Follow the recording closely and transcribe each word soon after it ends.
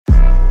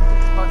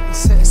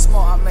Say it's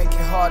smart, I make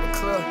it hard to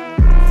clear. You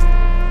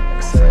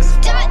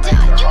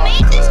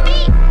made this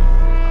beat?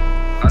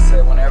 I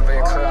said whenever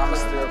it clear, I'ma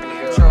still be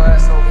here. Get your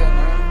ass over here,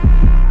 man.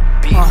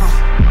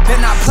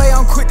 Then I play,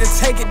 I'm quick to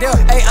take it there.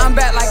 Hey, I'm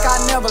back like I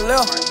never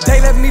left. They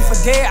left me for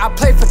dead, I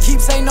play for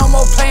keeps, ain't no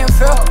more playing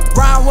fair.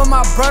 Rhyme with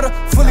my brother,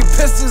 fully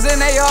pistols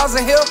and ARs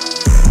in here.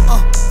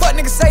 Fuck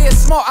niggas say it's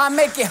smart, I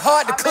make it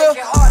hard to clear.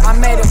 I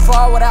made it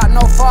far without no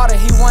father,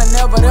 he wasn't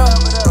never there.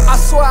 I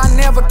swear I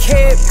never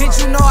cared,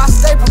 bitch, you know I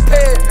stay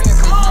prepared.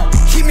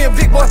 Keep me a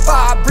big boy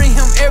fire, I bring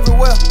him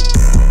everywhere.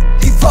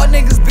 These fuck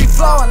niggas be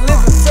flawing,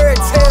 living fairy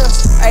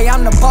tales. Hey,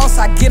 I'm the boss,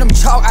 I get them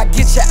chalk, I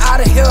get you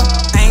out of here.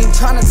 I ain't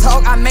tryna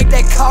talk, I make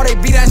that call, they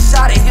be done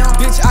shot at him.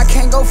 Bitch, I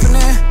can't go for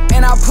nothing,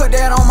 and I put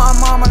that on my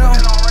mama though.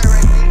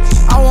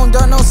 I won't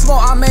done no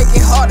smoke, I make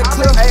it hard to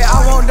clear. Hey,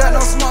 I won't done no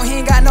smoke, he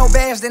ain't got no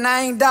badge, then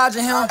I ain't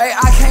dodging him. Hey,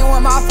 I can't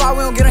win my fight,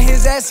 we don't get on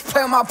his ass, he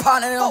play with my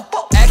partner them.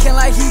 Acting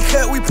like he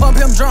cut, we pump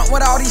him drunk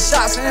with all these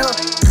shots in here.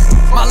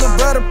 My little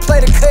brother play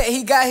the cut,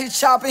 he got his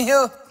chop in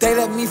here. They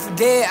left me for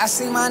dead, I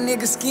see my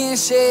nigga skin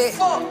shed.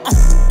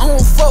 I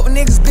don't fuck with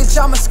niggas, bitch,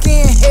 I'm a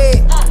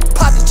skinhead.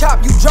 Pop the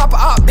chop, you drop a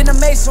op, been to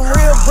make some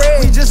real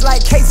bread. We just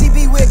like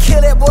KTB, we'll kill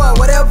that boy,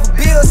 whatever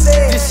Bill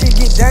said. This shit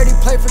get dirty,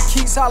 play for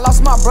keeps. I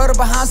lost my brother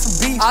behind some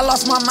beef. I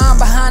lost my mind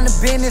behind the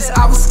business,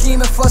 I was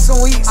scheming for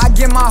some weeks. I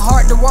give my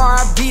heart to where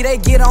I be,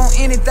 they get on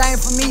anything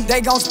for me.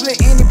 They gon'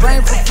 split any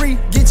brain for free,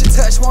 get your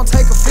touch, won't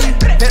take a fee.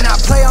 Then I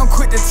play, I'm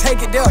quick to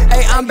take it there.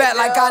 Hey, I'm back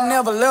like I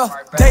never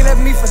left. They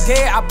left me for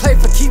dead, I play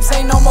for keeps,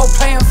 ain't no more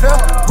playing fair.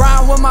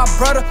 Rhyme with my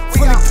brother,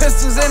 fully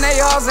pistols and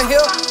ARs in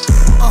here.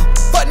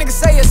 Fuck niggas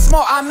say it's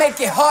smart, I make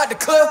it hard to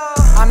clear.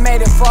 I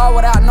made it far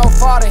without no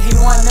father, he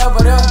wasn't never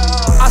there.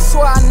 I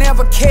swear I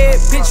never cared,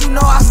 bitch, you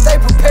know I stay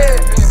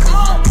prepared.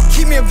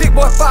 Keep me a big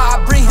boy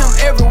fire, I bring him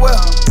everywhere.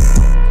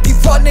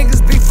 These fuck niggas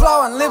be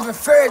flawing, living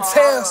fairy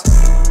tales.